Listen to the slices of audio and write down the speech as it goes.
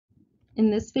In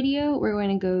this video, we're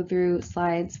going to go through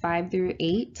slides 5 through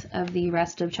 8 of the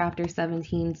rest of Chapter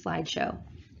 17 slideshow.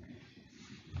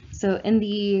 So in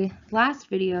the last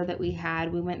video that we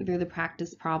had, we went through the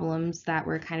practice problems that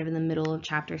were kind of in the middle of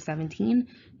Chapter 17,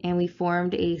 and we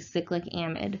formed a cyclic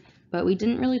amide, but we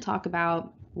didn't really talk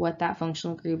about what that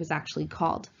functional group is actually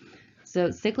called. So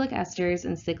cyclic esters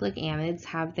and cyclic amides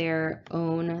have their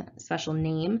own special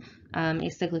name. A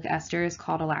cyclic ester is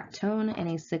called a lactone, and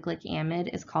a cyclic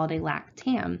amide is called a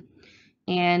lactam.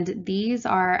 And these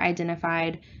are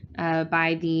identified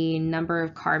by the number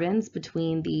of carbons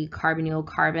between the carbonyl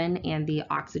carbon and the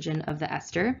oxygen of the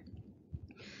ester.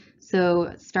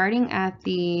 So starting at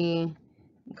the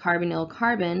carbonyl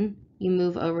carbon, you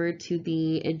move over to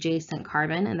the adjacent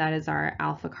carbon, and that is our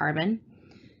alpha carbon.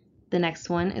 The next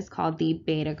one is called the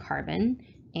beta carbon,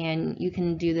 and you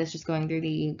can do this just going through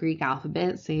the Greek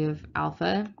alphabet. So you have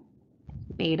alpha,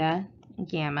 beta,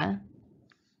 gamma,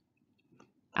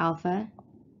 alpha,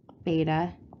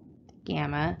 beta,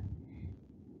 gamma,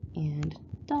 and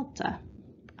delta.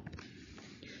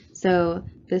 So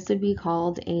this would be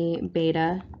called a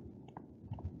beta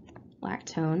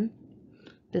lactone.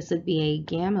 This would be a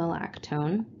gamma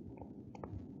lactone.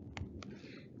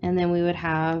 And then we would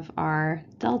have our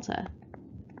delta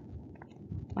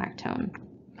lactone.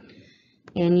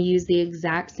 And use the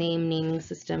exact same naming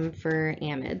system for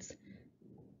amides.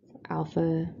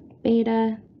 Alpha,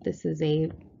 beta, this is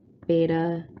a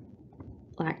beta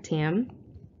lactam.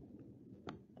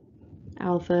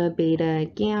 Alpha,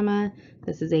 beta, gamma,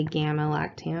 this is a gamma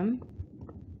lactam.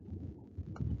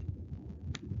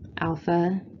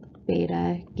 Alpha,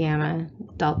 beta, gamma,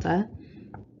 delta,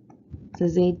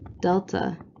 this is a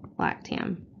delta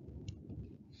lactam.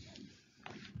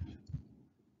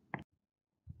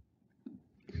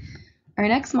 Our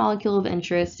next molecule of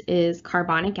interest is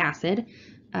carbonic acid.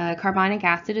 Carbonic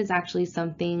acid is actually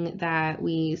something that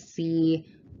we see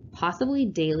possibly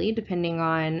daily, depending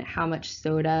on how much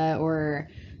soda or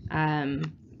I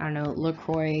don't know,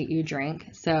 LaCroix you drink.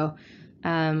 So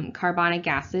carbonic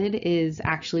acid is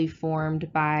actually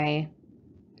formed by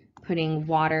putting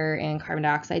water and carbon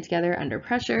dioxide together under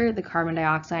pressure. The carbon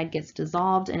dioxide gets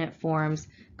dissolved and it forms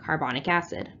carbonic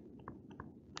acid.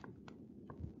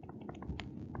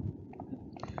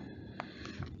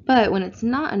 But when it's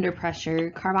not under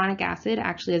pressure, carbonic acid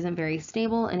actually isn't very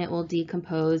stable, and it will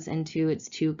decompose into its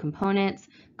two components,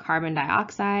 carbon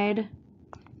dioxide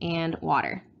and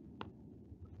water.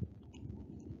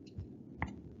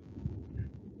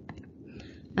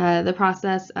 The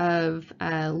process of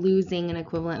losing an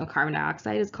equivalent of carbon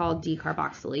dioxide is called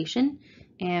decarboxylation,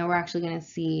 and we're actually going to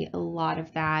see a lot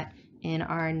of that in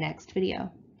our next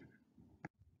video.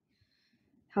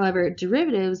 However,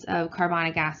 derivatives of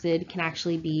carbonic acid can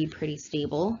actually be pretty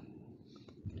stable.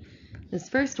 This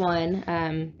first one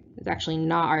is actually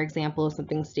not our example of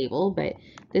something stable, but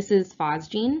this is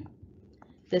phosgene.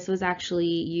 This was actually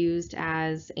used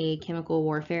as a chemical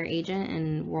warfare agent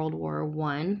in World War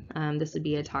I. This would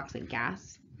be a toxic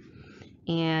gas.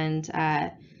 And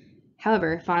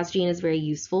however, phosgene is very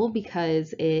useful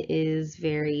because it is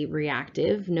very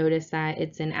reactive. Notice that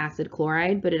it's an acid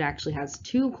chloride, but it actually has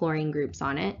two chlorine groups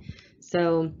on it.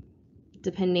 So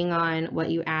depending on what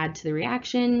you add to the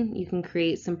reaction, you can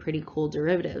create some pretty cool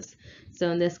derivatives.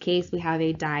 So in this case, we have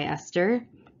a diester.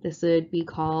 This would be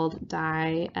called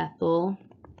diethyl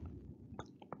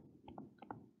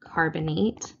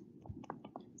carbonate.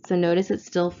 So notice it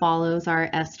still follows our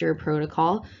ester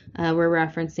protocol. We're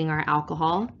referencing our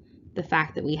alcohol, the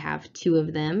fact that we have two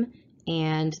of them,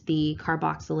 and the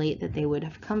carboxylate that they would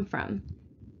have come from.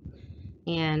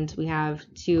 And we have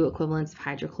two equivalents of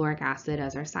hydrochloric acid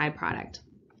as our side product.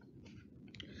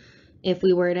 If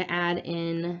we were to add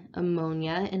in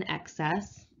ammonia in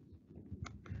excess,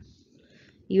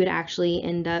 you would actually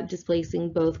end up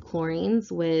displacing both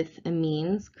chlorines with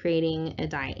amines, creating a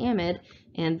diamide,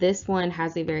 and this one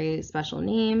has a very special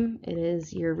name. It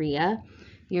is urea.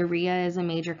 Urea is a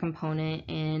major component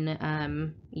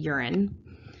in urine,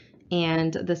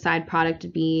 and the side product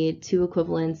would be two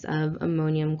equivalents of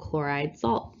ammonium chloride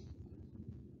salt.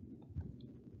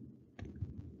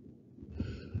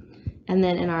 And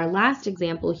then in our last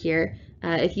example here,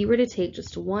 if you were to take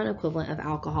just one equivalent of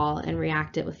alcohol and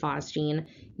react it with phosgene,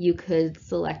 you could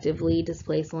selectively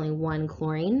displace only one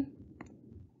chlorine.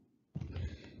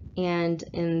 And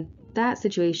in that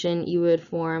situation, you would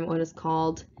form what is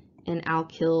called an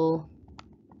alkyl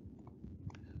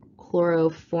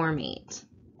chloroformate,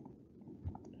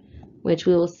 which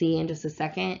we will see in just a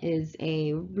second is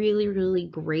a really, really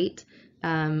great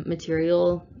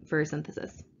material for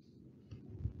synthesis.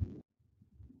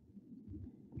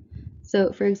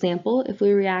 So for example, if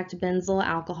we react benzyl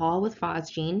alcohol with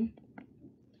phosgene,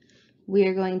 we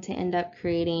are going to end up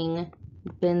creating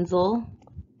benzyl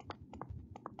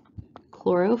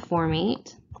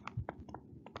chloroformate.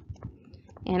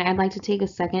 And I'd like to take a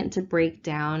second to break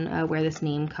down where this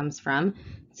name comes from.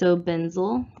 So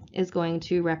benzyl is going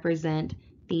to represent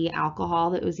the alcohol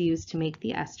that was used to make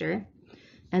the ester.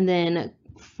 And then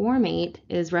formate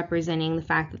is representing the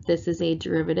fact that this is a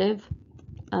derivative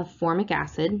of formic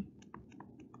acid.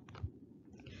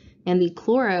 And the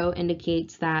chloro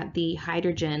indicates that the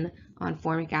hydrogen on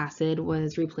formic acid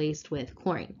was replaced with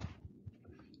chlorine.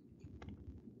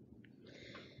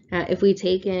 If we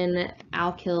take in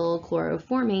alkyl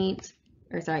chloroformate,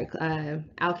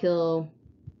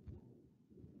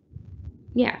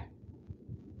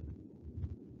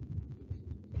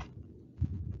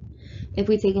 If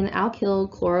we take an alkyl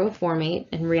chloroformate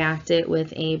and react it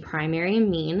with a primary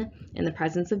amine in the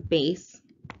presence of base,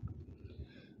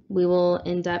 we will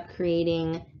end up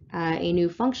creating a new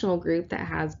functional group that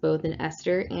has both an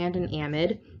ester and an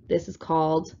amide. This is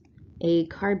called a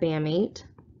carbamate.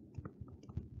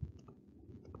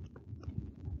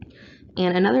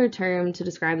 And another term to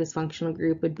describe this functional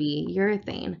group would be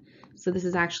urethane. So this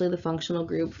is actually the functional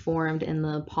group formed in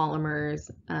the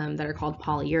polymers that are called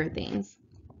polyurethanes.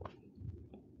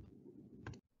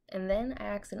 And then I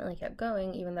accidentally kept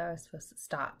going even though I was supposed to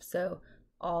stop. So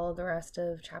all the rest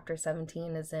of chapter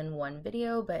 17 is in one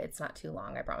video, but it's not too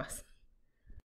long, I promise.